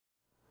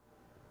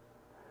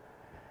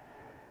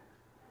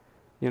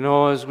You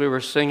know, as we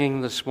were singing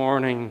this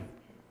morning,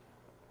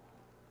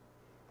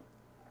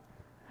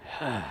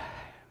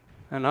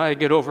 and I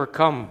get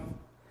overcome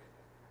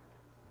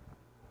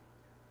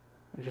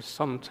just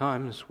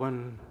sometimes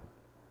when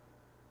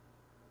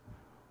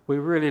we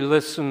really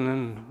listen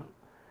and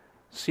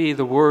see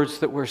the words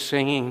that we're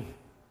singing,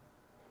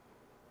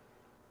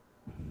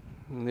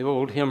 and the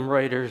old hymn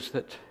writers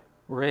that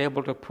were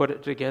able to put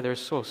it together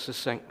so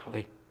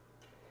succinctly.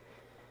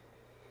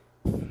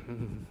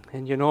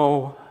 And you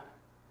know,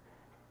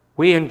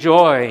 we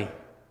enjoy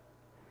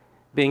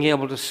being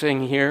able to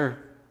sing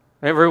here.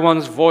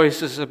 Everyone's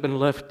voices have been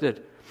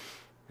lifted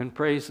in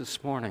praise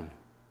this morning.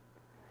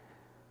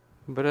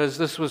 But as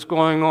this was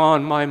going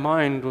on, my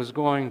mind was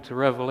going to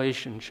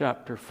Revelation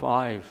chapter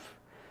 5.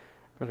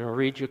 I'm going to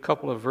read you a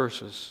couple of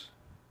verses.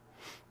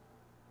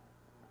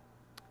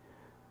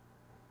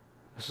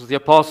 This is the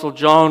Apostle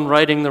John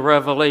writing the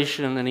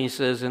Revelation, and he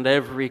says, "And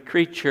every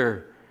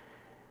creature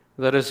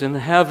that is in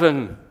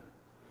heaven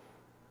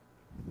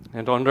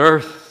and on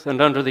earth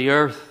and under the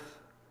earth,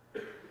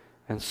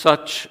 and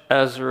such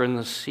as are in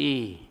the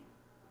sea,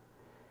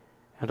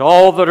 and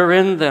all that are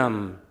in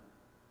them,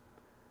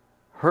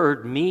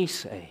 heard me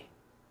say."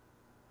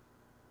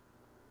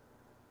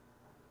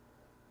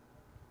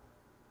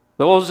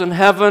 Those in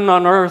heaven,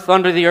 on earth,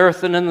 under the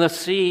earth, and in the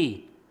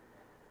sea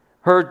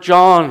heard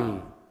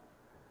John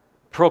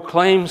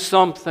proclaim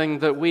something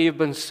that we've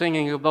been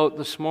singing about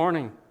this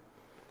morning.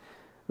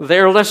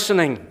 They're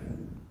listening.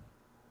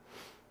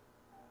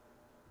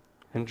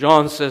 And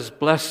John says,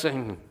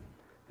 "Blessing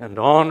and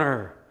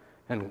honor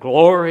and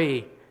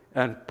glory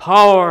and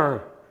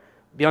power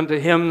be unto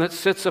him that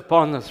sits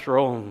upon the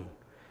throne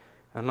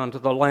and unto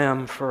the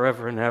Lamb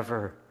forever and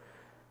ever."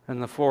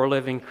 And the four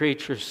living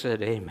creatures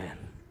said,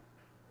 "Amen."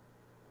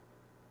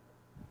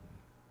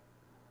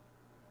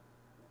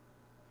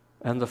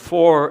 And the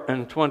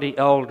 24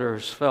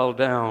 elders fell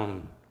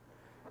down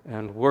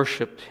and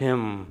worshipped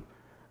him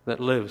that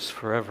lives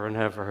forever and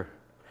ever.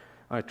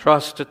 I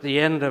trust at the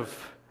end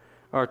of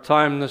our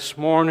time this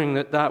morning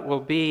that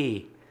will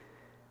be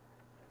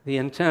the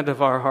intent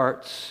of our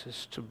hearts,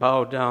 is to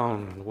bow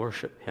down and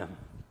worship him.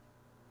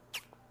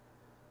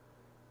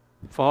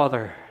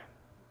 Father,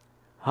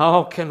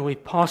 how can we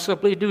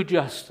possibly do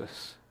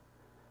justice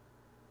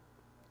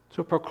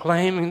to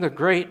proclaiming the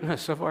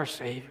greatness of our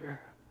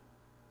Savior?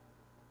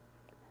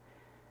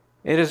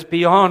 It is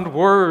beyond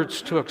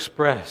words to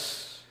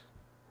express,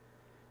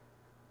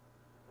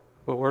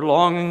 but we're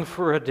longing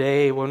for a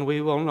day when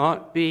we will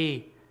not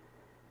be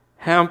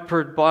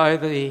hampered by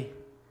the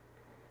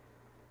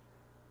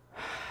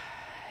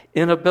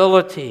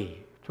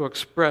inability to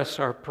express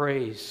our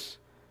praise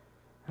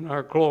and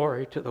our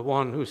glory to the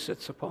one who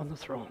sits upon the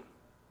throne.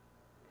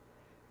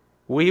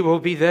 We will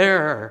be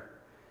there.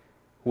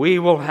 We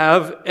will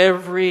have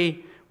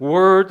every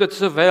word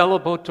that's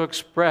available to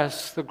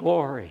express the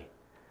glory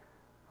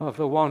of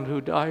the one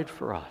who died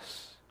for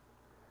us.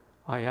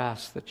 I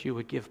ask that you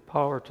would give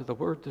power to the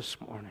word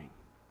this morning.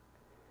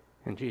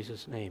 In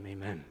Jesus' name,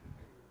 amen.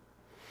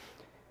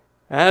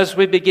 As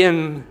we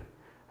begin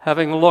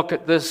having a look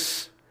at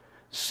this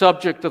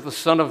subject of the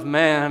Son of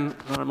Man,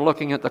 and I'm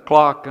looking at the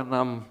clock,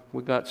 and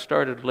we got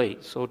started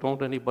late, so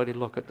don't anybody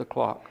look at the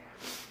clock.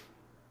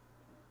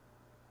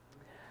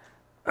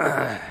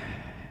 I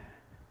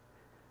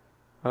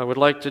would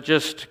like to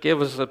just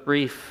give us a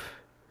brief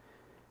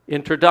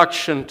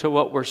introduction to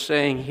what we're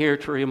saying here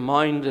to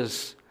remind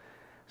us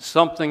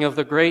something of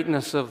the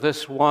greatness of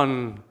this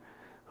one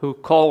who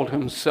called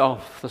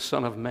himself the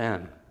Son of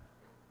Man.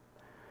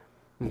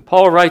 And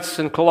Paul writes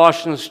in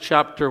Colossians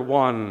chapter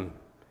 1,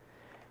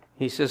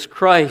 he says,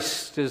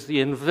 "Christ is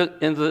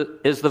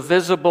the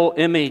visible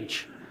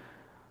image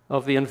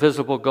of the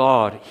invisible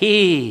God.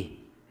 He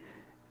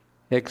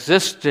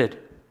existed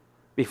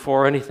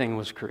before anything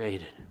was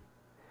created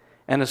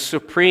and is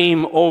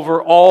supreme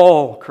over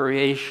all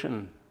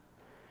creation.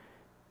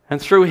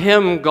 And through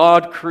him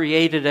God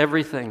created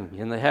everything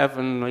in the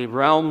heavenly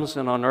realms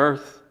and on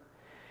earth.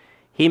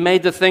 He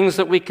made the things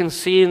that we can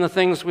see and the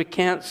things we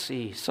can't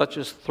see, such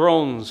as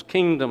thrones,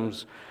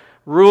 kingdoms,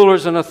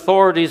 rulers and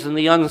authorities in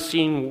the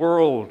unseen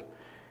world.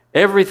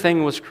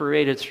 Everything was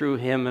created through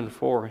him and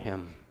for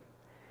him.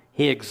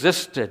 He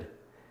existed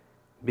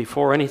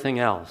before anything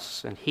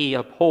else, and he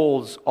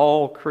upholds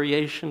all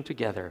creation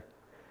together.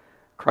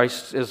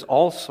 Christ is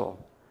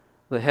also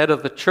the head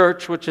of the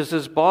church, which is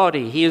his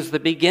body. He is the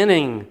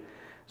beginning,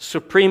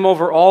 supreme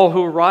over all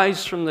who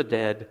rise from the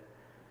dead.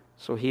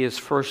 So he is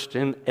first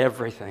in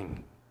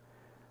everything.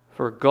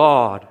 For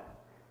God,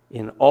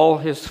 in all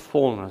his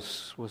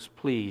fullness, was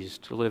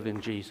pleased to live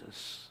in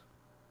Jesus."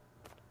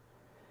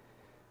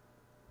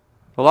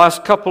 The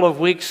last couple of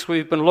weeks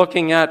we've been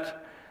looking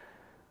at,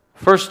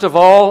 first of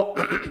all,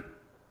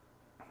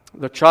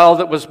 the child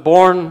that was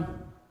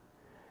born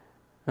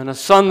and a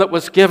son that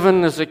was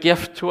given as a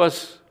gift to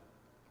us.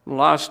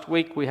 Last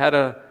week we had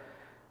a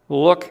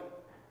look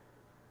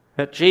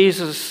at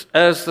Jesus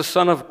as the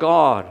Son of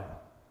God.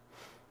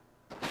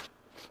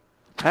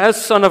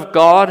 As Son of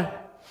God,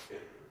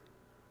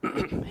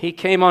 he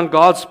came on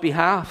God's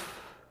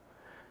behalf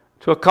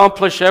to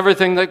accomplish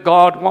everything that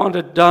God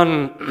wanted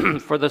done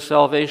for the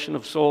salvation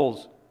of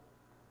souls.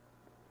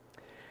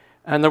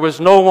 And there was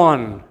no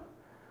one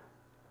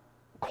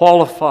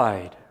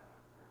qualified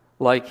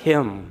like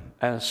him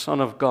as Son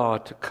of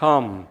God to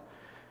come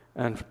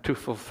and to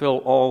fulfill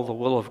all the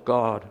will of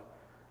God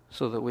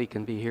so that we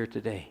can be here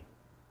today.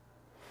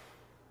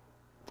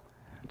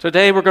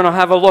 Today we're going to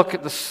have a look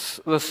at the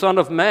Son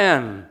of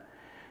Man.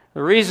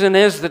 The reason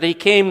is that he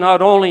came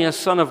not only as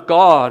Son of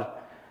God,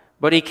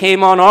 but he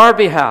came on our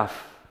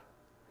behalf.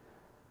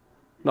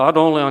 Not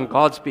only on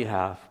God's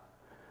behalf,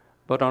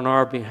 but on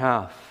our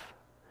behalf.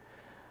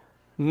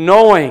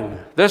 Knowing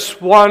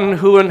this one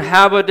who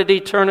inhabited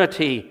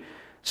eternity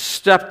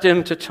stepped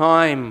into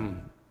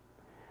time.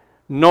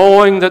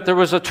 Knowing that there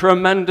was a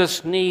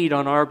tremendous need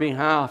on our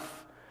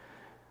behalf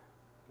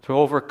to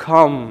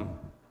overcome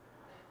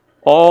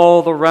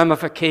all the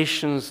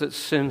ramifications that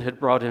sin had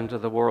brought into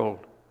the world.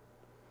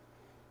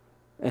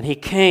 And he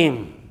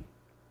came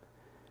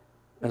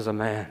as a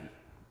man.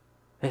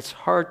 It's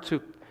hard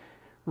to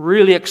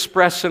really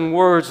express in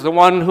words. The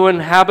one who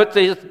inhabits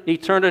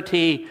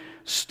eternity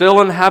still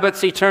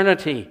inhabits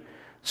eternity,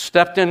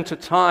 stepped into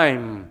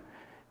time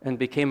and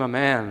became a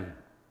man.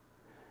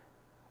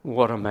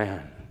 What a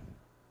man.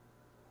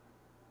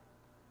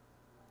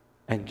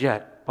 And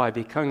yet, by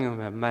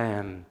becoming a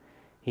man,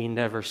 he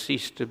never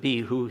ceased to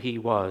be who he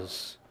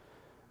was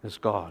as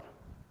God.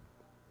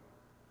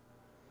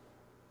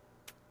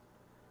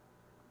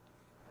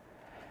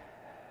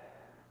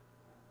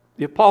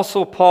 The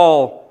Apostle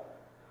Paul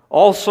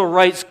also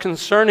writes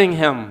concerning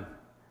him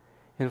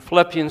in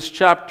Philippians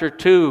chapter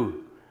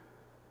 2,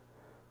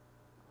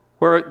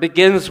 where it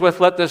begins with,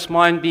 "Let this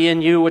mind be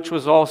in you, which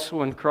was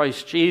also in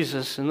Christ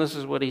Jesus." And this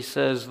is what he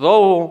says: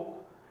 "Though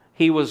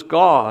he was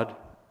God,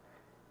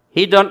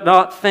 he did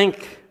not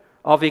think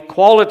of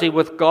equality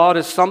with God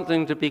as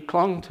something to be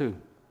clung to.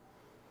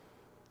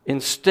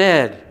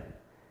 Instead,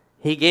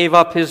 he gave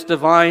up his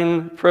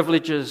divine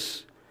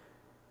privileges.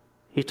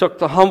 He took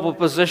the humble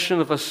position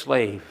of a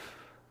slave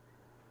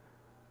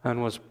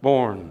and was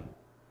born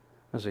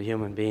as a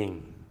human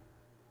being."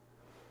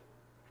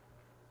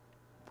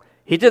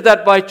 He did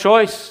that by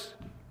choice.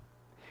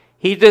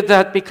 He did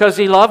that because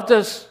he loved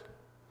us.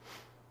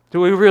 Do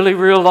we really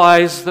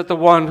realize that the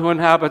one who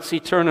inhabits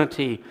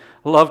eternity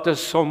loved us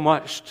so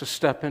much to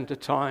step into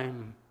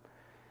time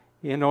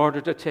in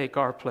order to take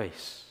our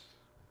place?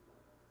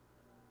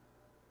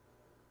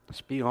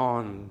 It's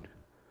beyond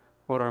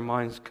what our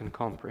minds can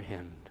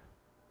comprehend.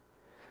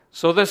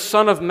 So this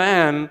Son of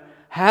Man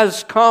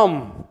has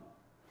come.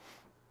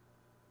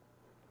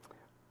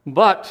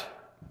 But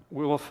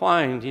we will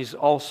find he's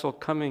also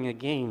coming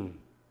again.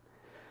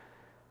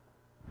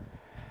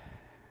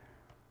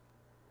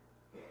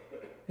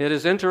 It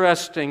is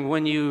interesting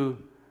when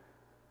you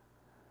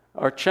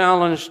are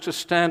challenged to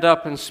stand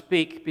up and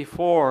speak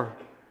before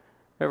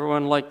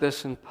everyone like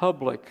this in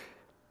public,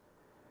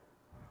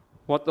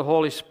 what the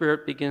Holy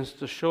Spirit begins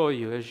to show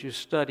you as you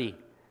study.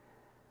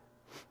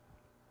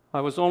 I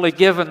was only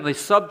given the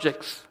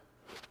subjects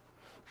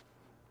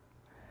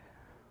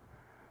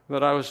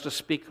that I was to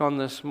speak on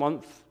this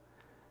month,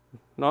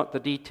 not the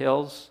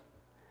details.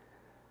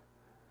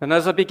 And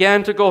as I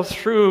began to go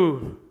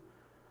through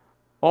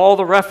all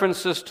the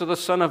references to the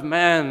Son of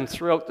Man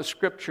throughout the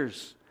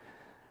Scriptures,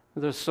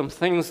 there's some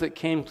things that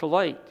came to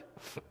light.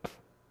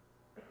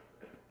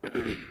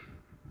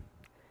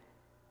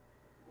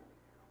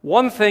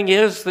 One thing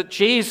is that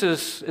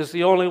Jesus is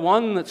the only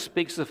one that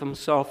speaks of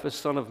himself as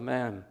Son of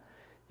Man.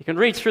 You can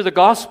read through the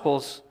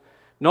Gospels,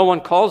 no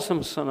one calls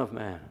him Son of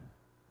Man.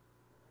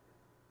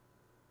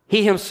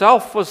 He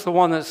himself was the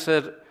one that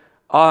said,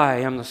 "I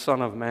am the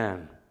Son of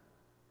Man."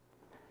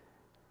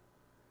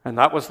 And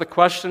that was the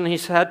question he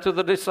had to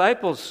the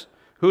disciples.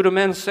 "Who do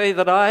men say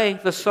that I,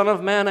 the Son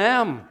of Man,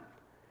 am?"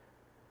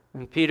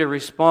 And Peter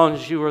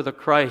responds, "You are the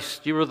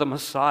Christ, you are the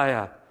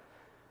Messiah,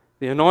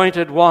 the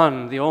anointed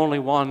one, the only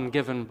one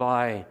given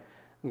by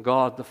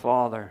God the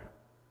Father."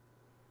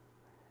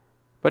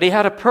 But he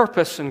had a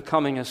purpose in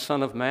coming as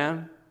Son of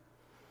Man.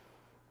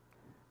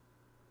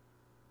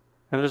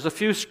 And there's a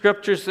few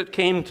scriptures that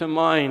came to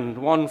mind.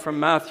 One from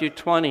Matthew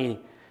 20.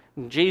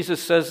 And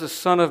Jesus says, "The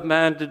Son of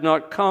Man did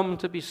not come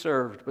to be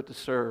served, but to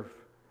serve,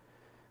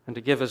 and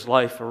to give his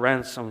life a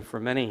ransom for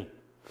many."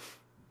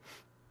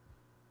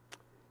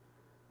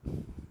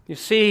 You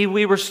see,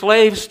 we were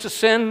slaves to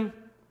sin.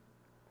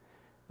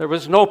 There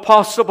was no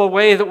possible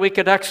way that we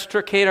could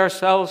extricate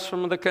ourselves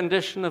from the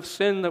condition of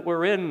sin that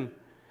we're in.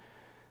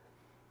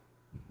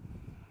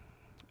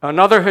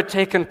 Another had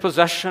taken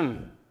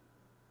possession.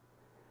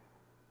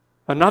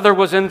 Another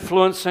was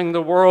influencing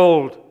the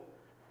world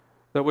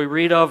that we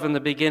read of in the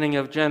beginning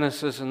of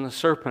Genesis, and the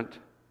serpent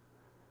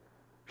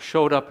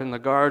showed up in the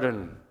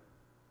garden,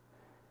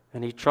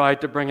 and he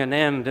tried to bring an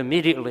end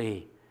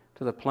immediately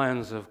to the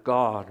plans of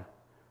God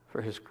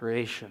for his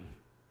creation.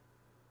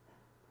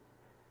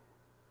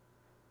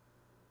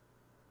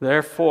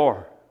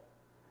 Therefore,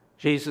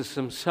 Jesus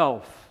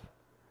himself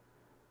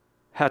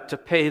had to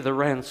pay the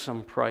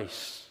ransom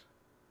price.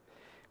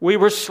 We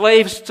were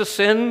slaves to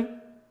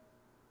sin.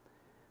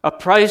 A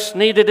price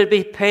needed to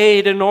be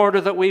paid in order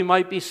that we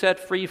might be set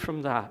free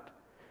from that.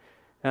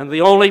 And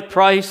the only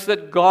price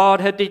that God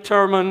had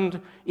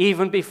determined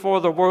even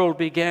before the world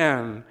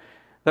began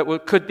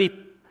that could be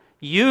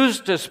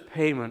used as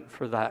payment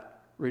for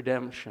that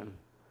redemption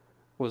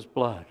was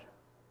blood,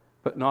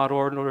 but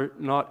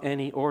not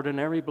any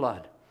ordinary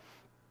blood.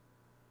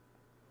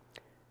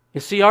 You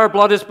see, our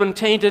blood has been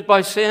tainted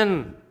by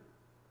sin.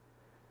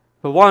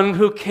 The one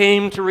who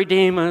came to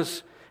redeem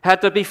us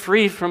had to be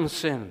free from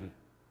sin.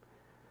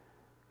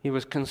 He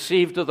was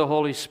conceived of the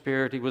Holy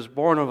Spirit. He was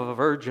born of a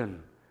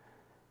virgin.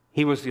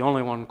 He was the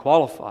only one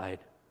qualified,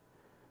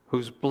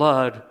 whose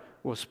blood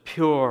was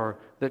pure,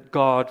 that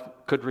God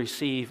could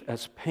receive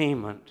as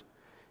payment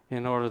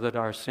in order that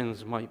our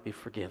sins might be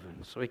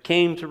forgiven. So he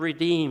came to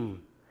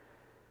redeem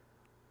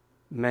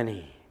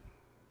many.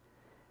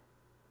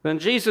 Then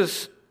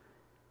Jesus,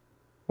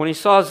 when he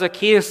saw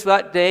Zacchaeus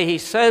that day, he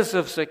says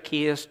of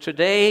Zacchaeus,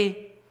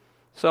 "Today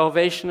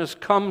salvation has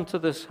come to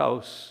this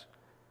house,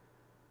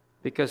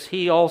 because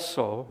he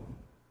also,"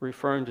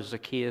 referring to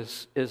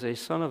Zacchaeus, "is a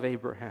son of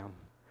Abraham.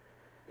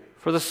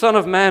 For the Son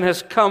of Man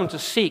has come to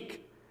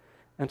seek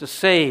and to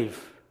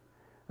save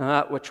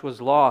that which was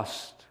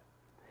lost."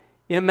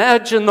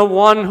 Imagine the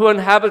one who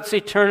inhabits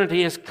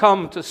eternity has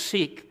come to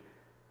seek.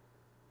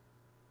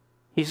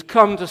 He's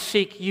come to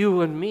seek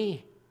you and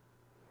me.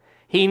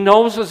 He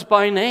knows us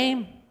by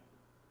name.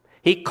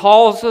 He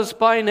calls us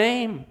by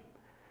name.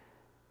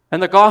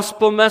 And the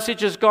gospel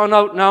message has gone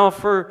out now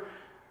for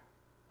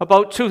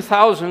about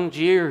 2,000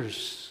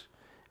 years,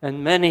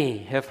 and many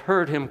have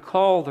heard him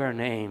call their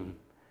name.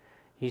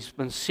 He's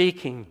been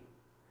seeking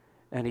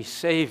and he's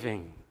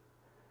saving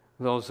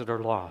those that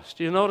are lost.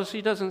 Do you notice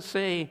he doesn't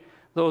say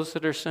those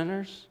that are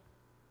sinners?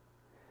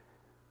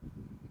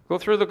 Go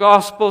through the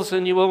Gospels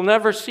and you will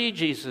never see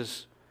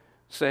Jesus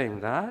saying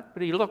that,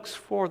 but he looks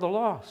for the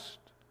lost.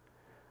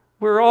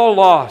 We're all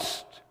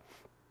lost.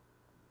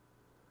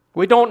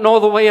 We don't know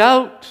the way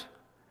out.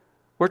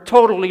 We're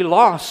totally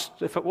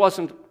lost if it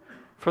wasn't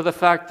for the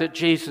fact that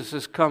Jesus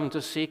has come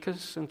to seek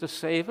us and to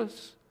save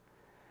us.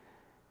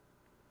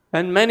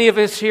 And many of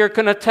us here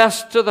can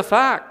attest to the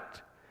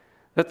fact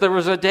that there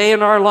was a day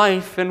in our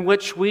life in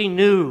which we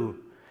knew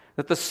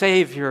that the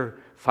Savior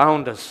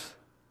found us.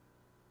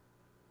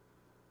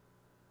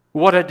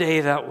 What a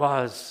day that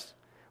was.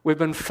 We've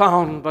been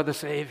found by the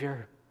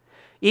Savior.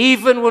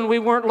 Even when we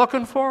weren't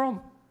looking for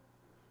him,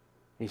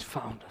 he's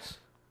found us.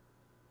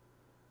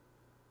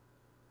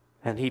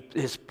 And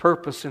his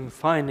purpose in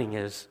finding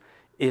us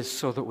is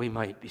so that we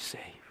might be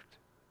saved.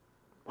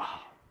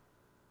 Wow.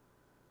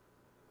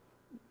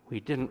 We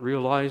didn't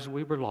realize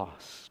we were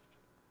lost.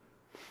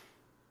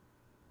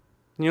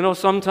 You know,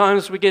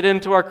 sometimes we get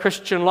into our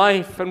Christian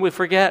life and we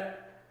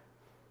forget.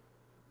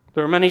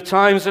 There are many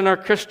times in our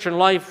Christian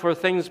life where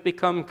things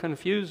become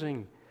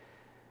confusing.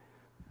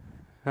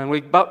 And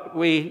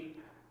we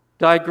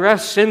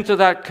digress into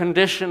that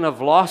condition of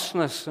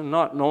lostness and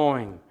not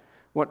knowing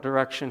what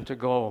direction to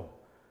go.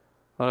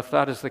 Well, if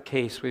that is the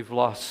case, we've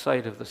lost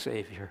sight of the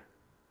Savior.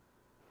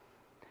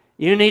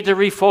 You need to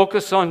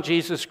refocus on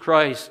Jesus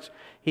Christ.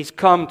 He's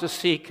come to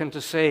seek and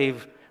to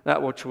save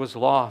that which was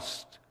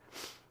lost.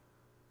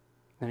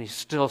 And he's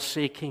still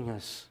seeking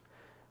us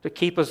to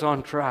keep us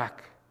on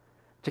track,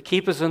 to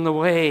keep us in the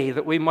way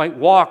that we might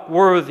walk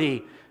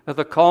worthy of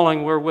the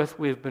calling wherewith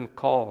we've been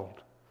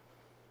called.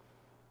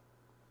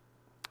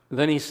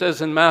 Then he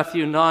says in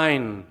Matthew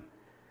 9,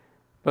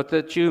 "But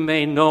that you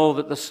may know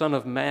that the Son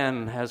of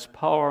Man has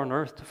power on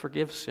earth to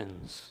forgive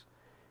sins,"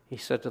 he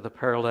said to the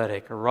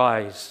paralytic,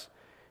 "Arise,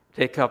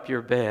 take up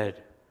your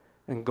bed,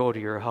 and go to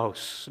your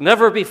house."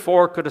 Never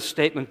before could a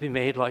statement be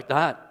made like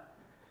that.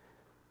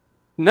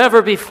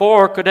 Never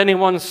before could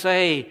anyone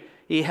say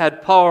he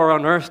had power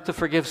on earth to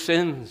forgive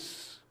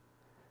sins.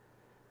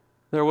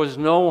 There was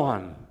no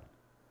one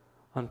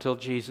until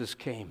Jesus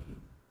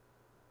came.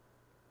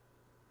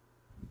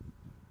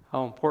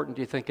 How important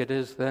do you think it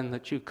is then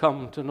that you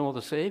come to know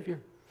the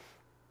Savior?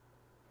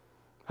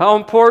 How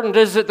important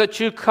is it that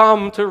you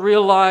come to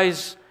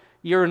realize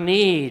your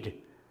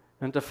need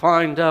and to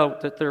find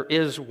out that there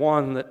is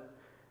one that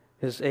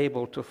is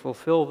able to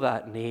fulfill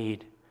that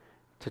need,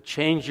 to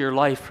change your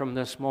life from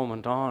this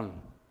moment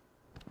on.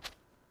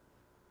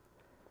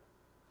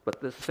 But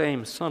the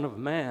same Son of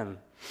Man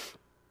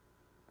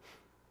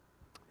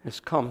has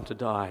come to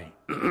die.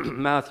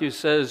 Matthew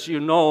says, "You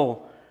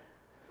know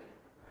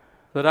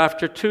that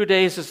after 2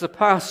 days is the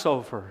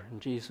Passover."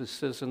 And Jesus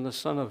says, "And the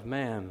Son of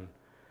Man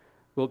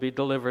will be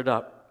delivered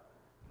up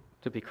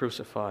to be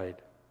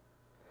crucified."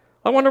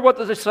 I wonder what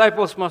the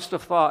disciples must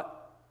have thought.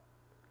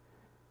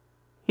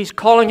 He's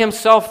calling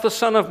himself the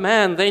Son of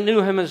Man. They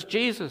knew him as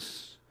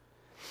Jesus.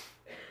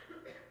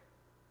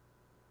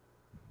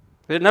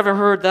 They'd never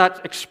heard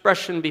that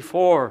expression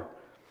before.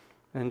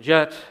 And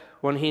yet,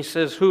 when he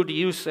says, "Who do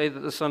you say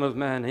that the Son of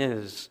Man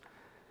is?"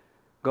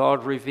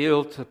 God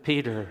revealed to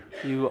Peter,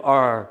 "You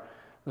are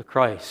the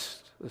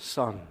Christ, the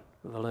Son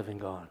of the living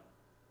God."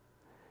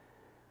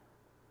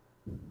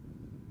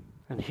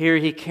 And here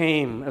he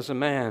came as a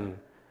man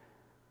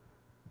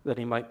that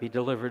he might be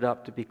delivered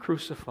up to be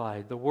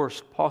crucified, the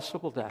worst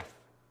possible death.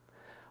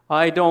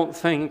 I don't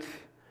think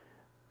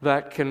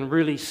that can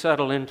really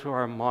settle into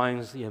our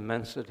minds the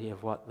immensity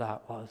of what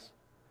that was.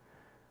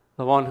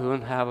 The one who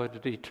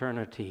inhabited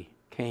eternity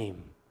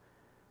came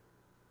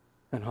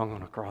and hung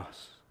on a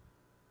cross.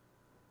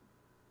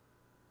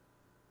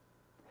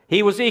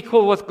 He was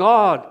equal with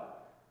God,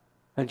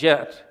 and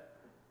yet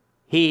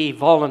he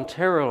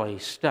voluntarily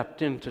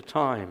stepped into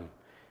time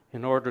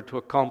in order to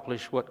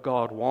accomplish what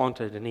God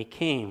wanted, and he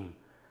came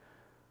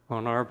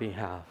on our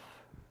behalf.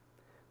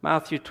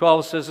 Matthew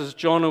 12 says, as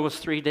Jonah was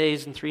 3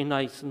 days and 3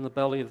 nights in the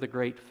belly of the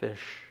great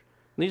fish.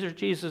 And these are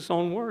Jesus'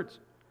 own words.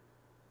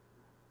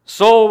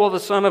 So will the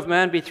Son of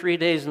Man be 3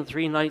 days and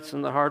 3 nights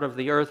in the heart of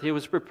the earth. He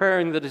was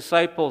preparing the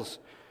disciples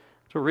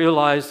to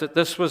realize that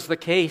this was the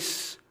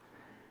case.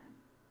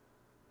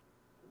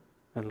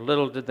 And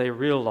little did they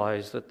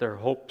realize that their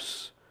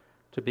hopes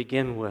to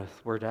begin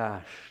with were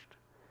dashed.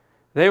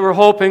 They were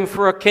hoping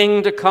for a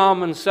king to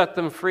come and set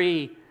them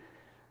free,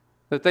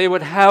 that they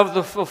would have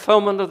the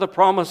fulfillment of the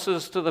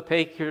promises to the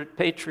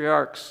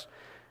patriarchs,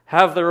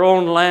 have their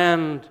own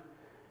land,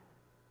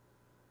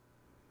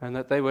 and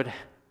that they would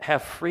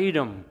have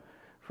freedom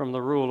from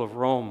the rule of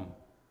Rome.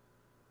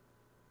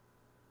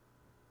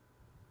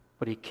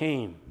 But he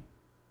came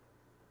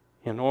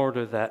in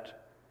order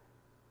that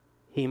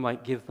he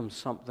might give them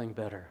something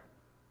better.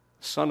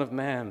 The Son of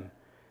Man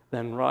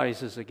then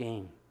rises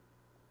again.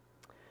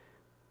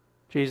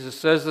 Jesus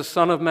says the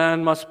Son of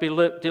Man must be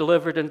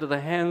delivered into the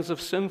hands of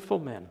sinful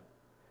men,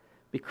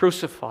 be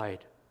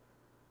crucified,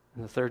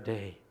 and the third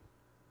day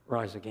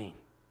rise again.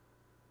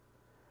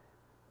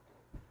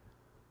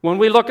 When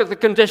we look at the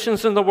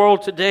conditions in the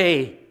world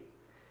today,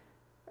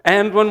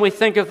 and when we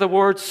think of the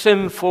word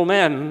sinful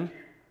men,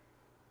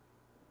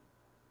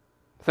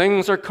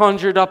 things are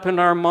conjured up in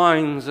our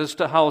minds as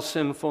to how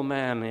sinful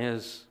man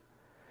is.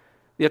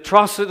 The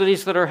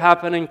atrocities that are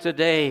happening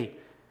today,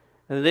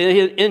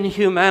 the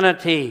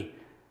inhumanity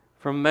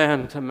from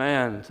man to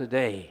man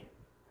today.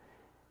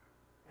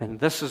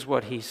 And this is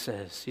what he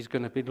says. He's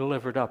going to be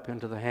delivered up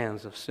into the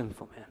hands of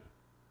sinful men.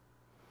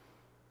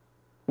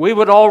 We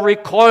would all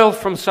recoil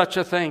from such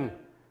a thing.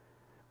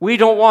 We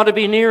don't want to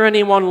be near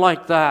anyone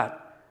like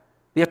that.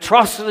 The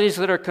atrocities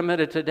that are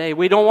committed today,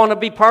 we don't want to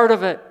be part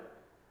of it.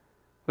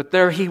 But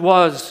there he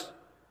was.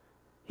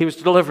 He was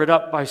delivered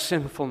up by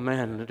sinful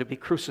men to be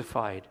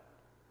crucified.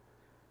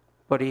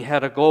 But he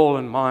had a goal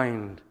in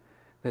mind,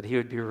 that he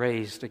would be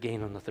raised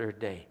again on the third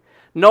day.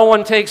 No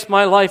one takes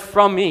my life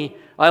from me.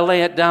 I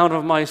lay it down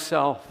of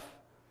myself,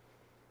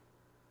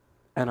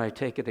 and I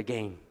take it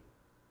again.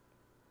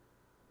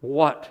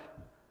 What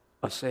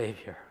a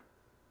Savior.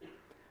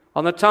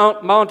 On the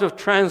Mount of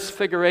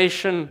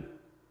Transfiguration,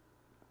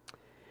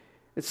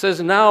 it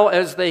says, now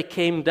as they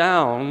came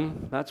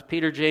down, that's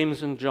Peter,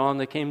 James, and John,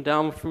 they came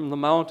down from the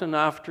mountain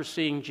after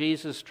seeing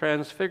Jesus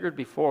transfigured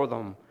before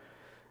them.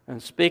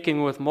 And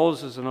speaking with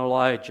Moses and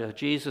Elijah,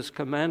 Jesus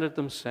commanded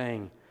them,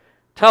 saying,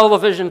 tell the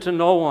vision to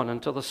no one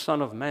until the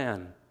Son of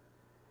Man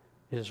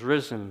is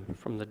risen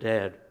from the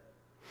dead.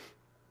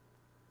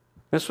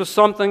 This was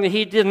something that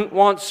he didn't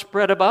want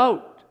spread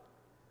about.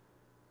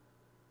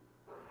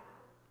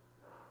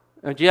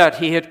 And yet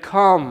he had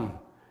come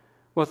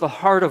with the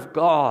heart of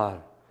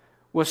God,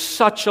 with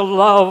such a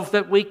love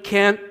that we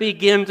can't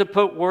begin to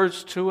put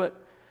words to it,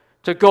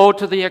 to go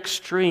to the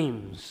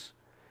extremes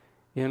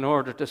in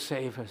order to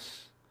save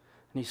us.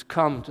 And he's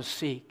come to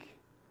seek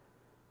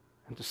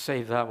and to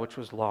save that which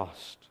was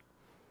lost.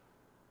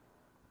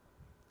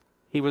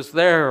 He was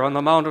there on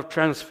the Mount of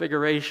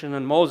Transfiguration,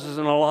 and Moses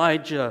and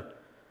Elijah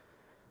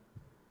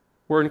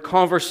were in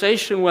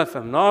conversation with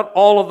him. Not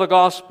all of the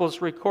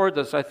Gospels record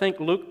this. I think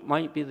Luke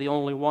might be the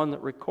only one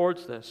that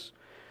records this.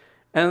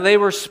 And they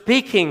were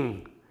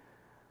speaking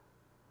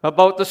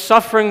about the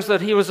sufferings that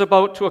he was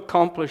about to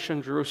accomplish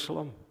in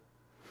Jerusalem.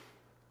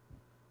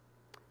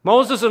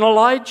 Moses and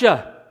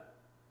Elijah,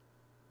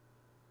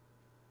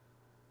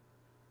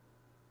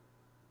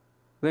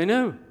 they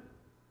knew.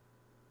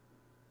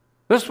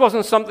 This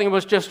wasn't something that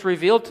was just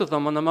revealed to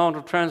them on the Mount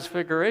of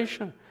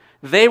Transfiguration.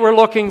 They were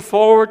looking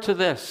forward to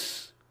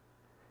this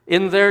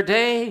in their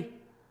day.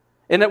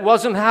 And it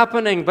wasn't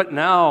happening, but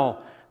now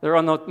they're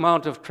on the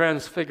Mount of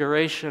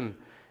Transfiguration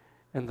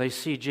and they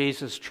see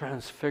Jesus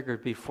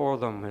transfigured before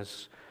them.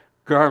 His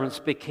garments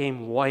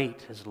became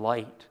white as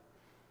light.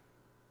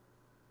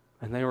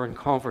 And they were in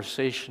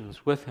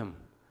conversations with him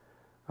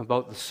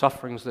about the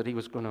sufferings that he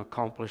was going to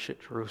accomplish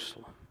at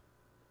Jerusalem.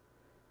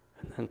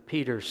 And then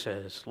Peter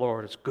says,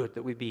 Lord, it's good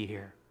that we be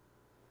here.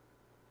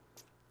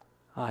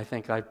 I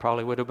think I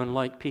probably would have been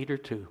like Peter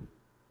too.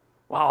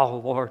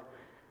 Wow, Lord,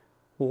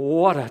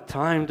 what a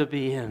time to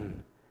be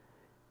in.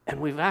 And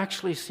we've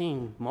actually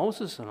seen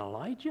Moses and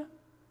Elijah.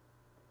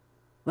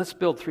 Let's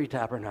build 3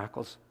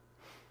 tabernacles.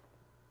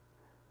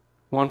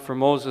 One for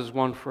Moses,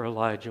 one for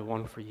Elijah,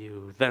 one for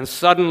you. Then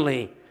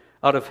suddenly,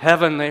 out of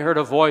heaven, they heard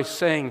a voice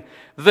saying,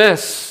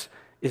 this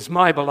is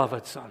my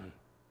beloved Son.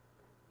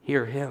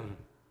 Hear him.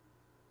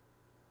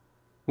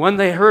 When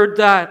they heard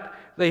that,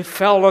 they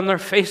fell on their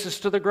faces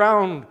to the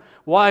ground.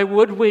 Why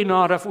would we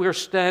not if we're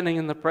standing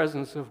in the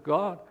presence of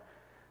God?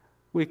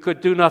 We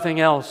could do nothing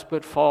else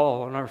but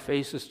fall on our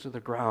faces to the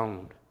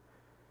ground.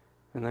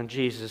 And then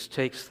Jesus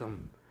takes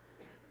them,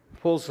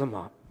 pulls them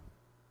up.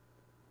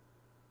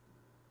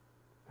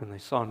 And they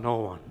saw no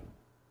one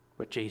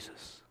but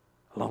Jesus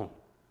alone.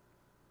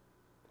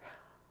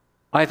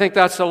 I think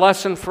that's a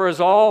lesson for us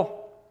all.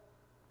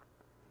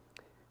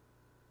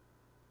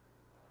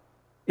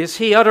 Is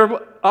He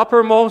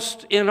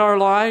uppermost in our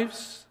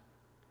lives?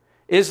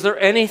 Is there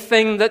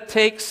anything that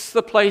takes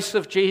the place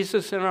of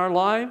Jesus in our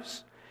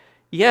lives?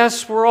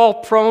 Yes, we're all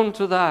prone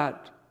to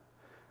that.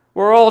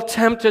 We're all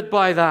tempted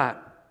by that.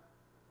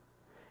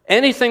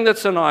 Anything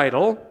that's an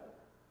idol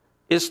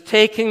is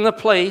taking the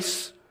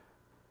place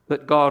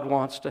that God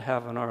wants to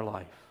have in our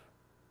life.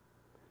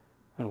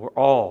 And we're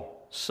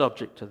all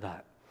subject to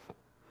that.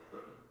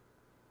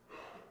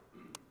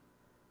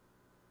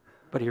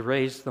 But He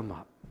raised them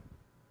up.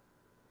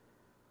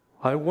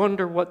 I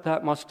wonder what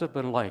that must have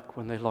been like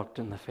when they looked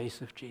in the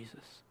face of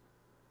Jesus.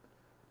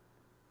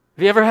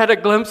 Have you ever had a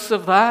glimpse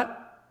of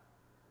that?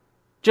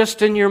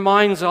 Just in your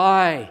mind's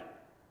eye.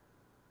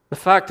 The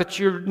fact that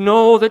you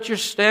know that you're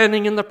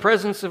standing in the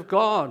presence of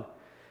God.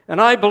 And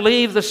I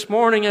believe this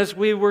morning as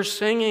we were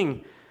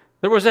singing,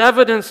 there was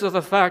evidence of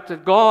the fact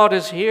that God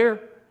is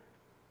here.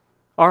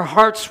 Our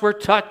hearts were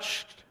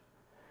touched.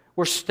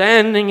 We're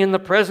standing in the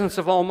presence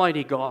of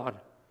Almighty God.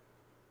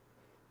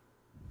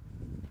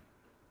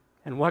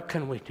 And what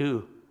can we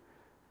do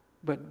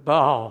but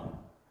bow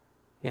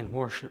in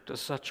worship to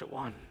such a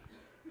one?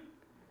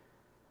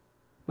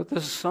 But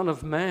the Son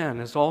of Man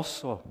is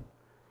also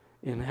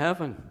in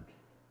heaven.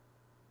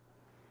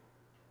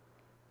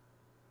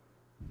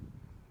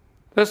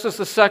 This is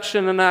the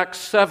section in Acts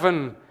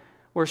 7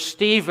 where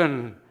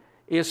Stephen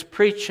is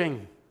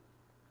preaching.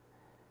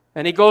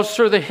 And he goes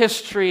through the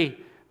history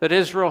that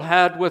Israel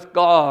had with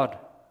God.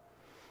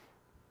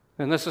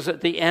 And this is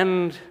at the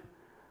end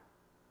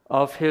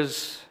of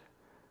his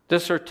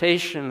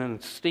dissertation,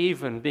 and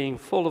Stephen, being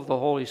full of the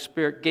Holy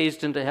Spirit,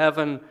 gazed into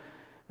heaven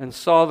and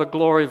saw the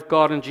glory of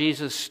God and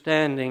Jesus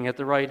standing at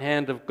the right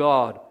hand of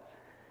God,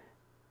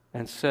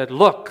 and said,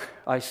 "Look,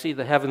 I see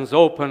the heavens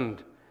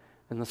opened,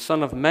 and the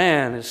Son of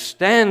Man is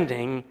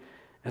standing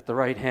at the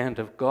right hand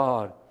of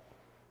God."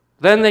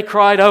 Then they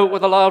cried out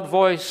with a loud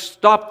voice,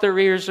 stopped their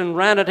ears, and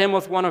ran at him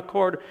with one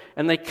accord,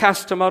 and they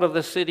cast him out of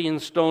the city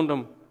and stoned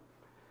him.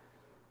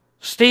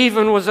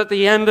 Stephen was at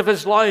the end of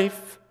his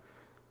life.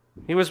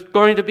 He was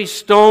going to be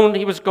stoned.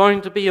 He was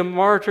going to be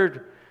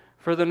martyred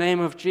for the name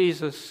of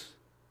Jesus.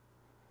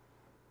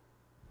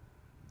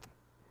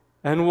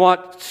 And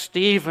what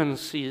Stephen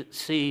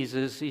sees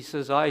is, he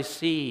says, "I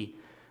see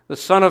the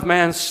Son of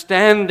Man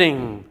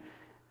standing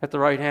at the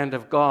right hand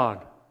of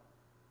God."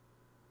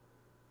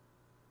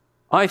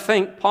 I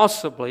think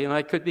possibly, and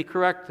I could be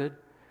corrected,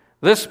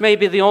 this may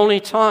be the only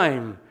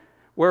time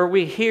where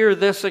we hear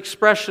this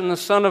expression, the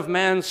Son of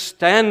Man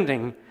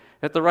standing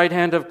at the right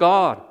hand of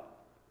God.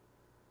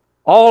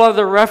 All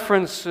other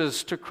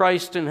references to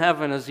Christ in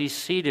heaven as He's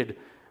seated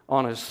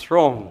on His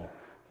throne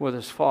with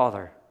His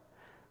Father.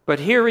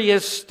 But here He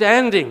is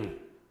standing.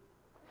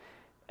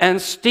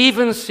 And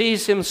Stephen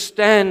sees Him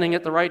standing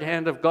at the right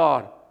hand of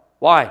God.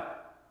 Why?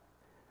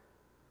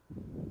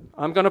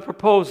 I'm going to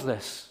propose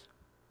this.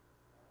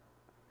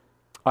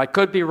 I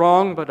could be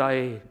wrong, but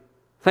I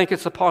think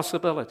it's a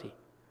possibility.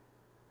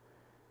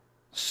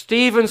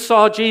 Stephen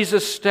saw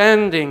Jesus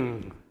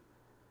standing,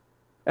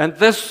 and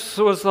this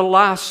was the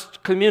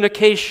last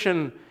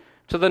communication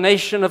to the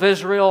nation of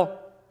Israel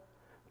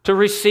to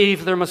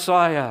receive their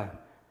Messiah.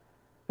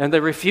 And they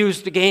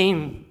refused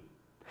again.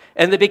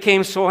 And they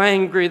became so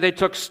angry they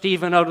took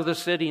Stephen out of the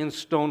city and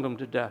stoned him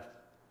to death.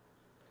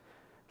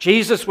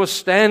 Jesus was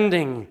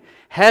standing.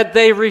 Had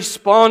they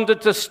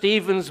responded to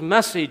Stephen's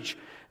message,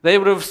 they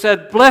would have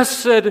said,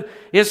 "Blessed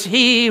is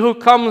he who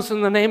comes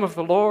in the name of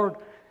the Lord."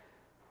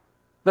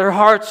 Their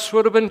hearts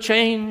would have been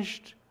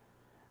changed.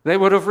 They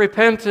would have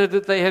repented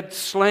that they had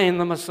slain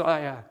the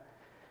Messiah.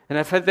 And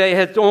if they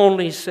had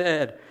only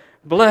said,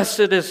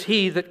 "Blessed is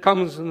he that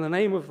comes in the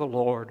name of the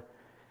Lord,"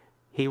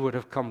 He would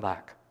have come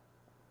back.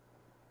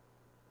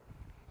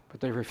 But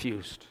they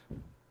refused.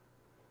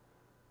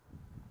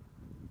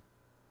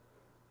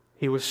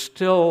 He was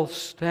still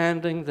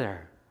standing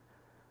there,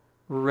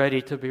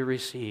 ready to be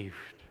received.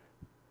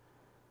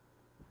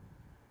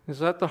 Is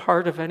that the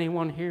heart of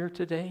anyone here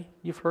today?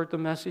 You've heard the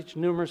message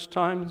numerous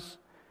times,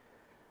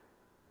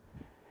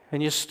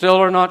 and you still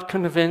are not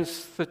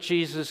convinced that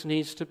Jesus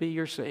needs to be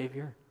your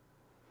Savior.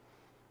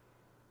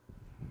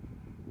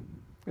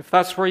 If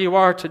that's where you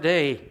are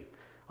today,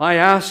 I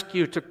ask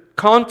you to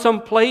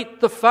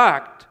contemplate the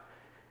fact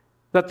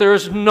that there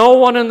is no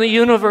one in the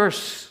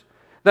universe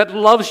that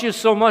loves you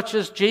so much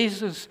as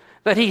Jesus,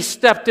 that He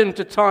stepped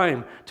into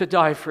time to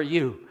die for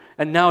you.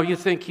 And now you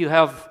think you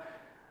have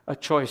a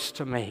choice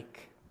to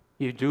make.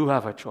 You do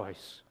have a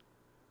choice,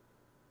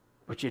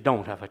 but you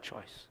don't have a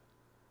choice.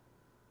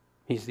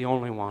 He's the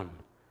only one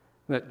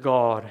that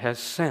God has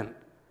sent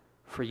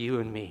for you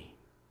and me.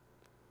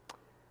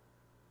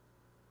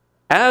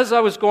 As I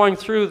was going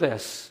through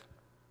this,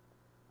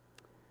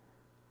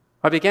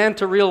 I began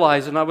to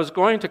realize, and I was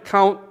going to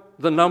count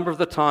the number of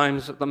the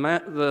times that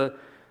the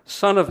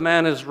Son of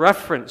Man is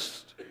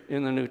referenced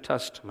in the New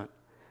Testament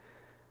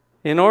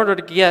in order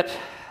to get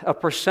a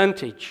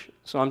percentage.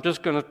 So I'm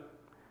just going to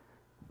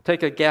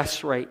take a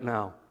guess right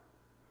now.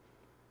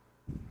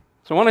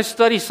 So when I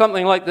study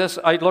something like this,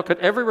 I look at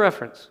every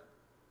reference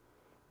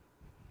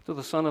to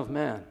the Son of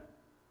Man.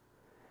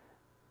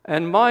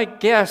 And my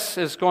guess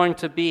is going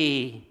to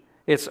be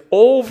it's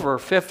over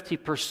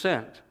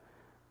 50%.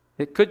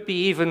 It could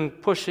be even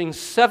pushing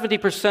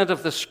 70%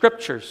 of the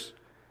scriptures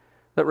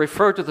that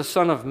refer to the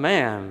Son of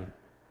Man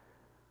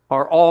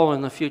are all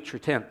in the future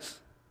tense.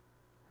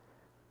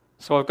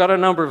 So I've got a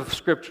number of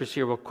scriptures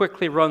here. We'll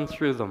quickly run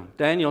through them.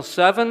 Daniel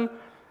 7,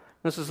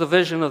 this is the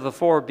vision of the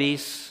four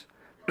beasts.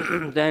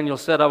 Daniel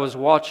said, I was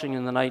watching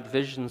in the night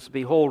visions.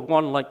 Behold,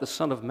 one like the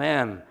Son of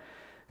Man,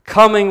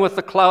 coming with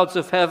the clouds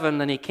of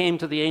heaven. And he came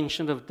to the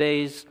Ancient of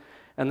Days,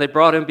 and they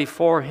brought him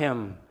before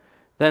him.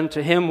 Then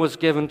to him was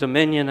given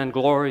dominion and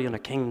glory and a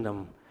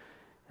kingdom.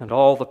 And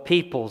all the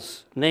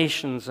peoples,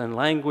 nations, and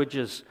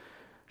languages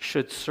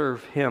should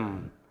serve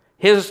him.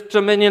 His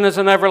dominion is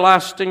an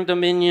everlasting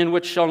dominion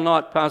which shall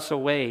not pass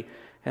away,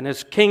 and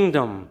his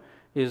kingdom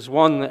is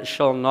one that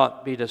shall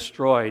not be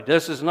destroyed.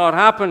 This has not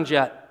happened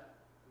yet.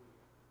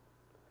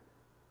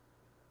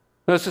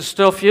 This is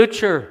still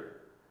future.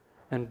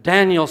 And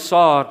Daniel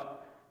saw it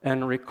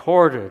and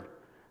recorded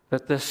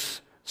that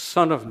this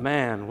Son of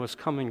Man was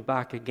coming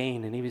back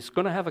again, and he was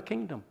going to have a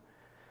kingdom.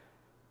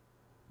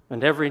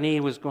 And every knee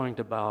was going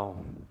to bow.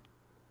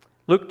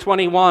 Luke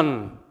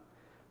 21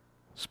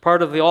 is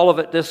part of the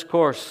Olivet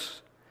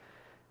Discourse.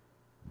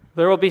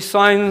 There will be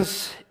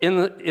signs in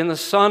the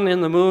sun,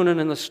 in the moon, and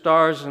in the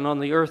stars, and on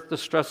the earth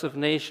distress of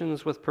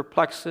nations with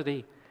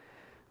perplexity,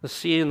 the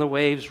sea and the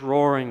waves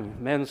roaring,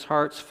 men's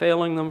hearts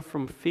failing them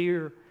from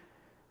fear,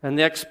 and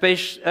the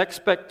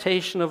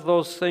expectation of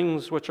those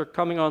things which are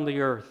coming on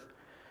the earth.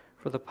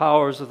 For the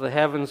powers of the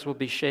heavens will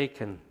be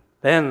shaken.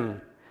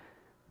 Then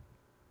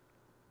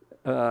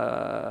they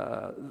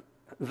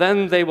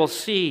will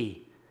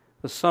see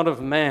the Son of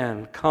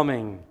Man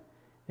coming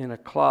in a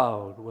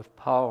cloud with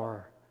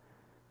power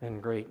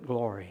and great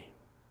glory.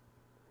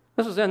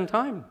 This is end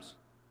times.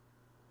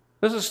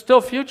 This is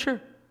still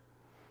future.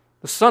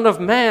 The Son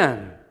of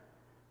Man.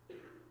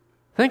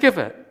 Think of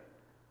it.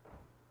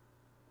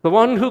 The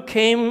one who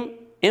came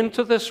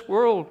into this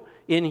world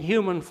in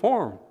human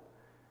form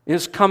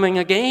is coming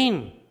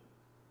again.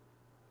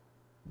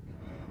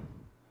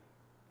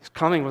 He's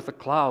coming with the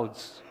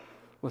clouds,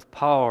 with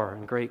power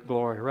and great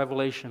glory.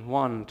 Revelation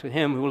 1, to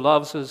him who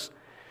loves us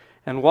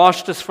and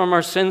washed us from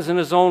our sins in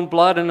his own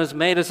blood and has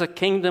made us a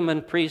kingdom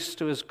and priests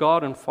to his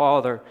God and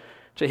Father.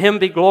 To him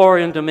be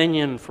glory and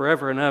dominion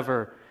forever and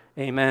ever.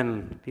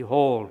 Amen.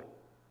 Behold,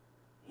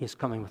 he is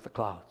coming with the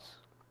clouds.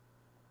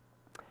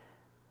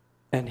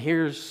 And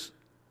here's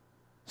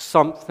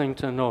something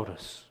to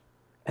notice.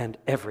 And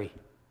every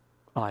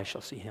eye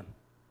shall see him.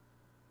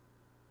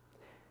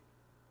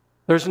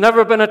 There's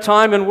never been a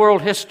time in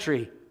world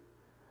history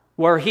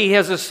where he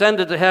has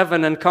ascended to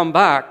heaven and come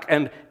back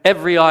and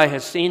every eye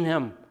has seen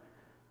him.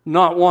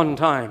 Not one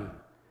time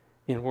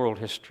in world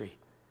history.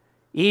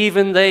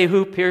 Even they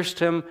who pierced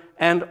him,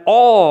 and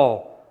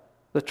all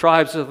the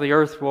tribes of the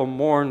earth will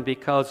mourn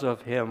because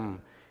of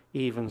him.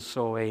 Even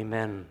so,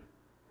 amen.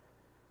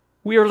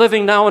 We are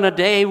living now in a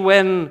day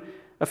when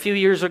a few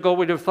years ago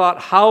we'd have thought,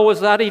 how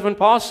is that even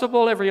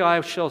possible? Every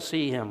eye shall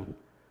see him.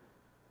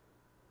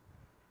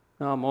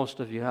 Now most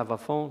of you have a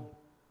phone.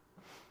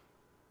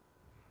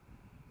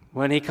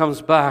 When he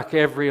comes back,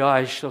 every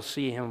eye shall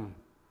see him.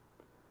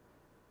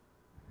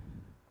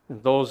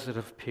 And those that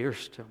have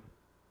pierced him.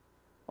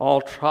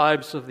 All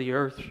tribes of the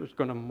earth are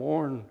going to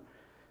mourn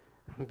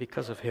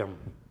because of him.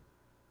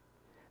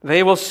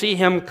 They will see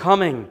him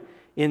coming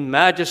in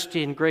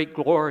majesty and great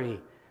glory,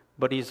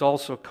 but he's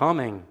also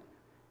coming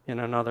in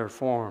another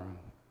form.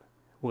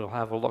 We'll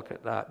have a look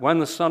at that. When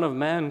the Son of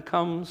Man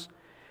comes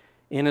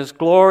in his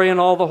glory and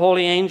all the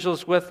holy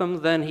angels with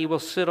him, then he will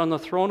sit on the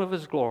throne of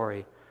his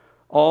glory.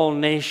 All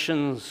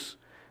nations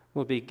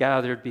will be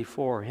gathered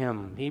before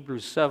him.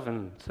 Hebrews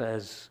 7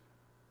 says,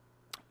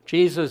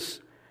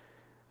 Jesus,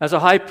 as a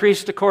high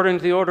priest according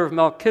to the order of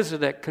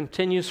Melchizedek,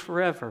 continues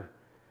forever,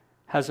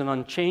 has an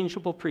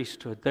unchangeable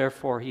priesthood.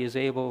 Therefore, he is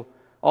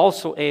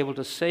also able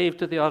to save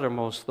to the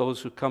uttermost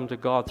those who come to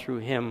God through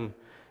him,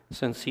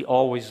 since he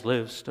always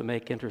lives to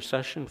make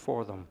intercession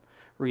for them.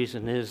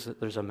 Reason is that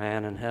there's a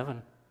man in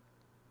heaven.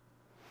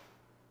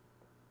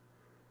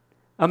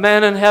 A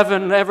man in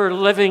heaven ever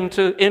living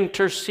to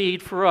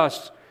intercede for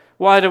us.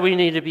 Why do we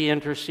need to be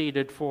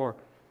interceded for?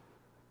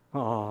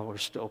 Oh, we're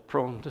still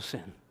prone to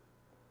sin.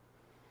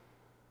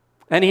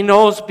 And he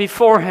knows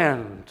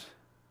beforehand.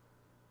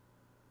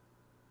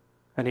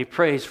 And he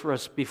prays for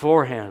us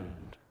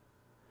beforehand.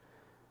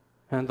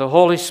 And the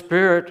Holy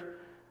Spirit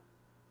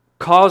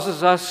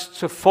causes us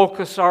to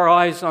focus our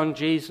eyes on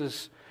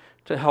Jesus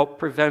to help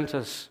prevent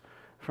us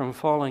from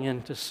falling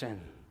into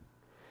sin.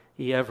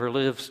 He ever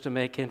lives to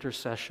make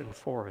intercession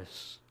for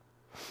us.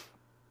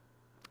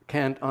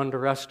 Can't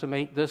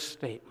underestimate this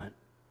statement.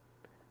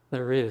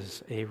 there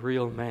is a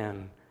real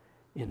man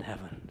in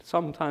heaven.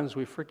 Sometimes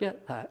we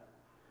forget that.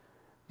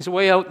 He's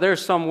way out there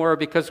somewhere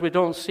because we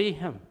don't see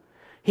him.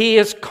 He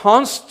is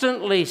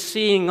constantly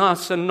seeing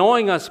us and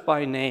knowing us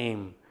by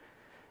name.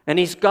 And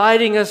he's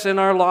guiding us in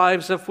our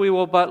lives if we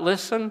will but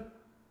listen.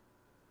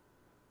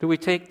 Do we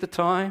take the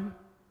time?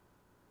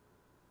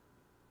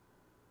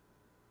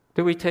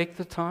 Do we take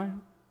the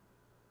time?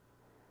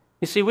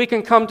 You see, we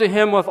can come to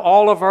him with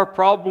all of our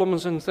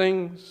problems and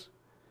things.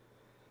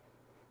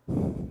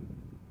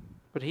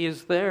 But he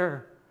is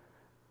there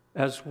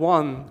as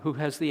one who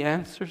has the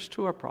answers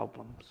to our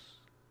problems.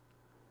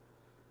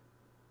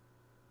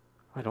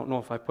 I don't know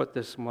if I put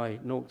this in my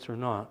notes or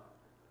not.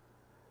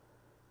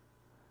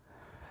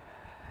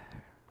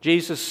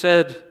 Jesus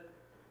said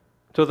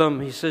to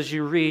them, he says,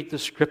 you read the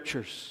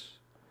Scriptures,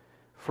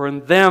 for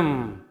in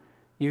them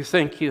you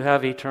think you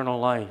have eternal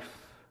life,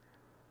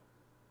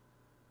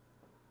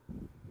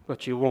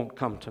 but you won't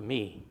come to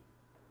me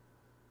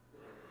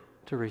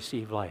to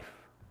receive life.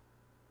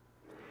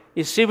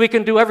 You see, we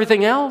can do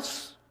everything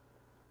else.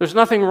 There's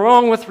nothing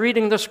wrong with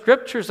reading the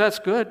Scriptures, that's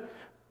good.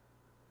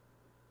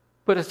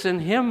 But it's in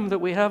him that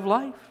we have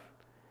life.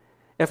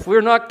 If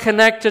we're not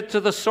connected to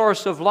the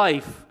source of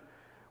life,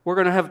 we're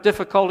going to have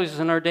difficulties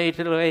in our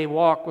day-to-day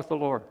walk with the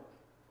Lord.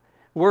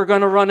 We're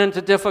going to run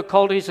into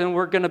difficulties, and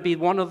we're going to be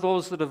one of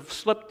those that have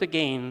slipped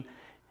again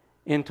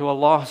into a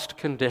lost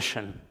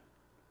condition.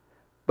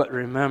 But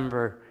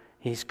remember,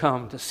 he's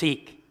come to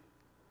seek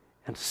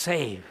and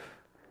save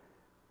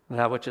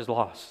that which is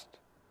lost.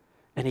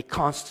 And he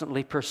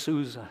constantly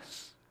pursues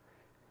us.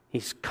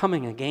 He's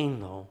coming again,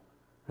 though,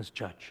 as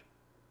judge.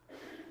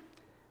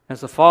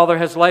 As the Father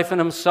has life in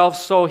himself,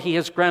 so he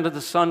has granted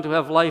the Son to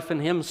have life in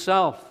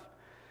himself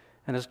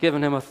and has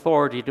given him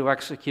authority to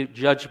execute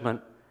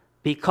judgment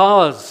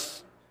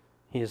because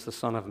he is the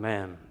Son of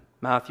Man.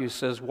 Matthew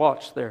says,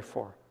 watch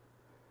therefore,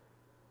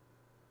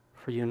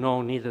 for you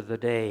know neither the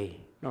day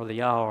nor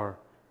the hour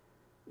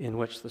in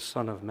which the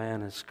Son of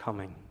Man is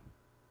coming.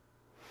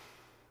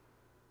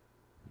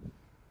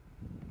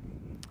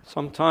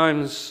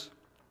 Sometimes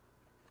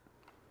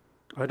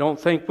I don't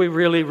think we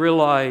really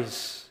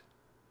realize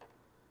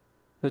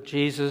that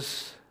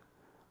Jesus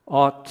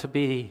ought to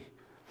be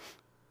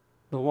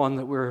the one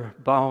that we're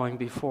bowing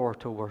before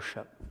to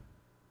worship.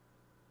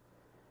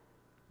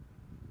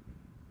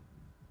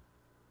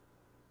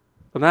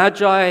 The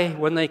Magi,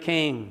 when they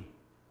came,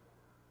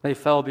 they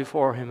fell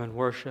before him and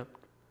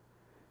worshiped.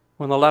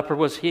 When the leper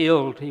was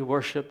healed, he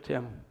worshiped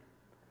him.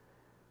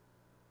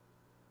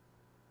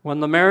 When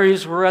the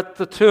Marys were at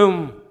the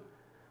tomb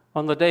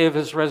on the day of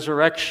his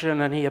resurrection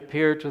and he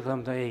appeared to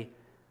them, they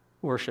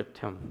worshiped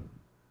him.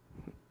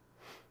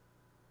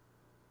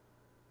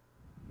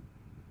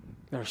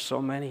 There are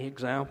so many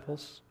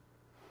examples.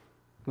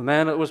 The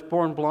man that was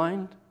born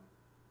blind,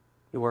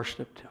 he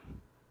worshiped him.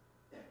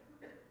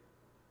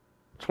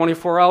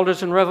 24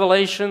 elders in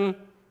Revelation,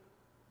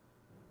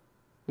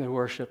 they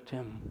worshiped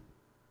him.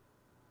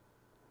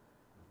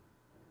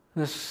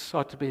 This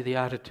ought to be the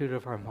attitude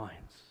of our minds.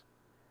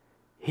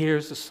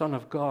 Here's the Son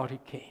of God who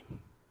came.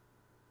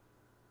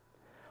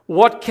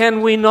 What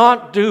can we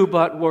not do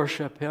but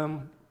worship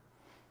him?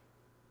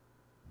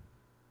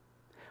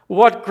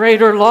 What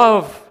greater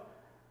love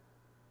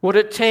would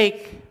it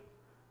take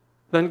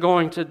than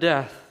going to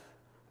death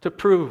to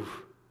prove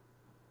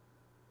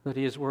that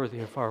he is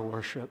worthy of our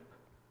worship?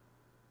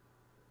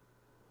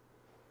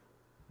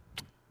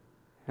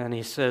 And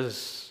he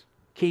says,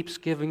 keeps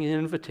giving an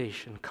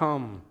invitation.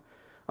 Come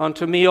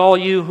unto me, all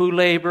you who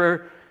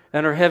labor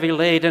and are heavy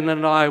laden,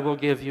 and I will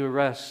give you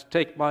rest.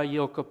 Take my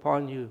yoke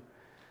upon you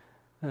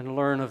and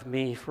learn of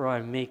me, for I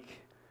am meek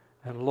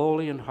and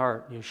lowly in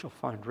heart, and you shall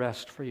find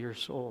rest for your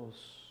souls.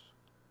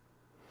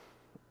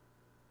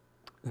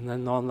 And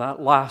then on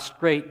that last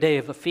great day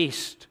of the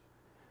feast,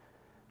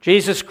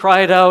 Jesus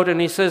cried out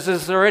and he says,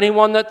 is there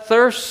anyone that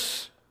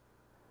thirsts?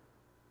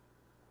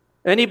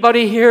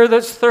 Anybody here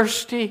that's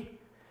thirsty?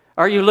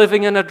 Are you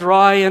living in a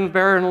dry and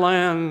barren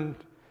land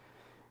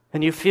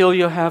and you feel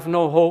you have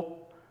no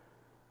hope?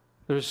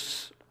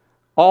 There's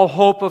all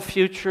hope of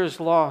future is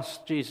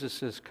lost. Jesus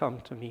says, come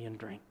to me and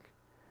drink.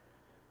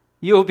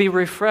 You'll be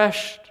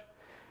refreshed.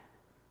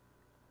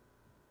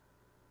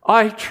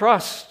 I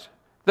trust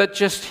that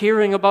just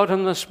hearing about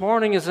him this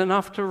morning is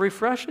enough to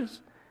refresh us,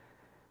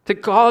 to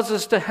cause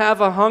us to have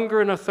a hunger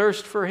and a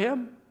thirst for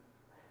him,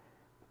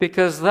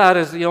 because that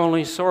is the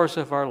only source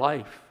of our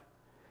life.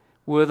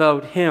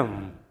 Without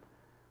him,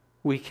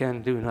 we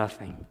can do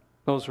nothing.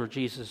 Those were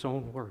Jesus'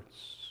 own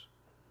words.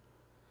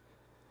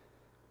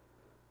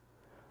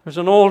 There's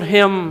an old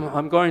hymn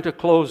I'm going to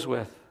close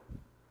with.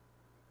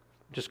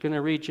 I'm just going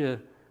to read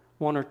you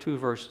one or two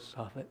verses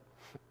of it.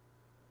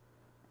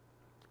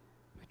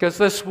 Because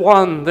this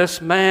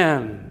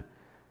man,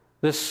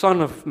 this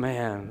Son of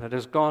Man that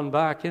has gone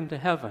back into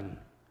heaven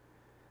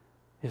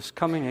is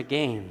coming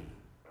again.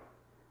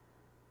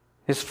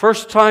 His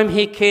first time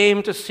he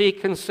came to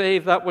seek and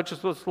save that which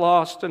was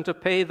lost and to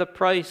pay the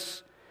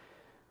price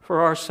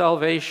for our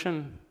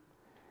salvation.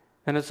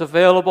 And it's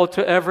available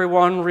to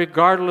everyone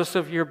regardless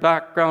of your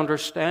background or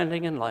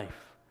standing in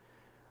life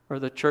or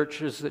the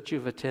churches that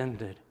you've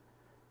attended.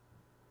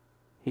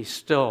 He's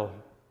still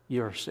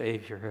your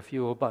Savior if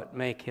you will but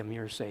make Him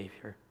your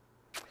Savior.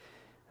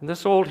 And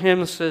this old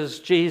hymn says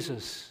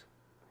Jesus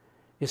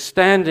is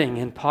standing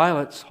in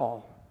Pilate's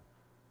hall,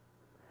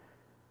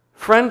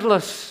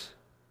 friendless,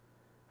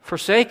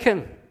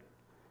 forsaken,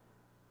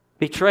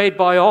 betrayed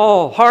by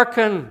all.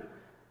 Hearken,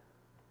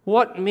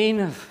 what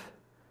meaneth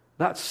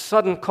that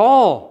sudden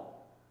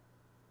call?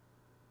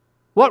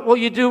 What will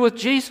you do with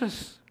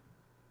Jesus?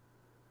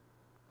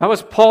 That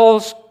was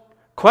Paul's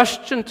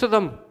question to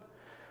them.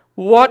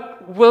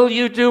 What will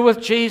you do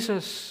with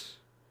Jesus?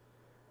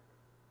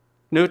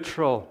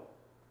 Neutral,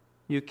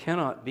 you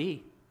cannot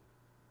be.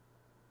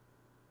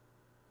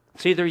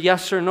 It's either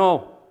yes or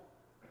no.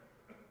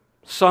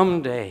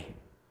 Someday,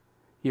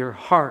 your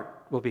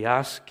heart will be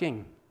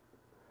asking,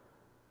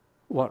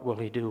 what will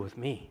He do with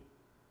me?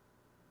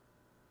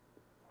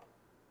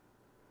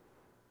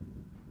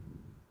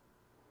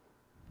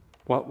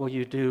 What will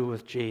you do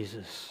with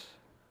Jesus?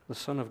 The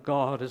Son of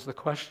God is the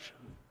question.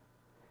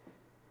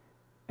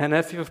 And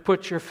if you've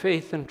put your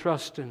faith and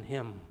trust in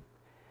Him,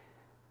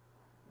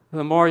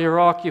 the more you're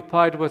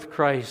occupied with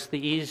Christ,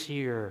 the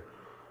easier,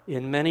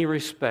 in many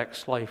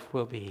respects, life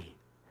will be.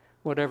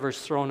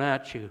 Whatever's thrown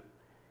at you,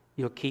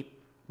 you'll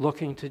keep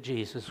looking to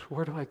Jesus.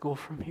 Where do I go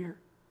from here?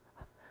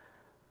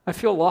 I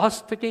feel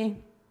lost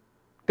again.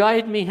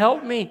 Guide me,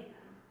 help me.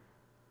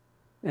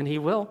 And He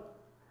will.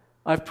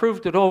 I've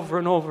proved it over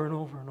and over and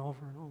over and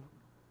over and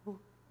over.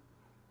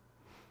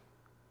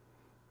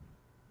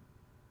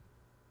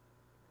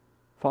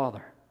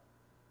 Father,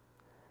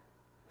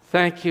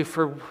 thank You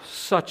for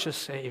such a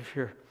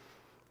Savior.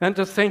 And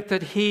to think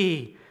that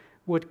He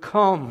would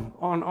come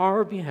on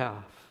our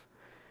behalf,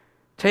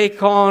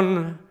 take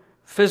on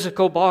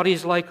physical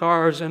bodies like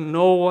ours and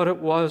know what it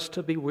was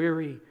to be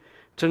weary,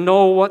 to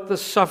know what the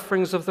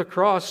sufferings of the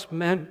cross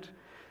meant.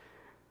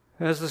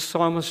 As the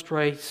psalmist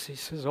writes, he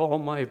says, all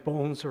my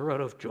bones are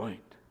out of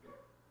joint.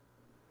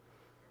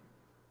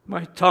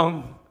 My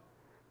tongue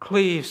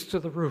cleaves to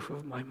the roof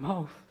of my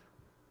mouth.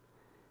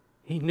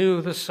 He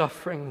knew the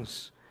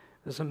sufferings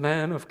as a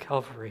man of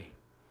Calvary.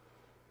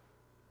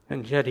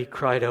 And yet He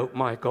cried out,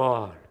 my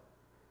God,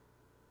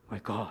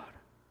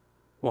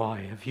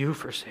 why have You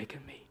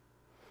forsaken me?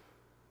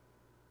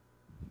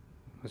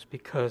 It was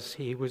because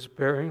He was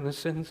bearing the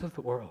sins of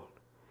the world.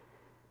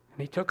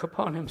 And He took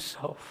upon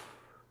Himself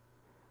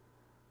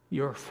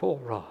Your full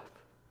wrath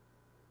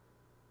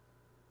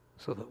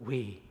so that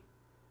we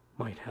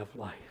might have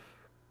life.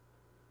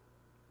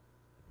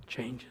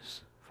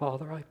 Changes.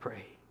 Father, I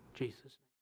pray, Jesus.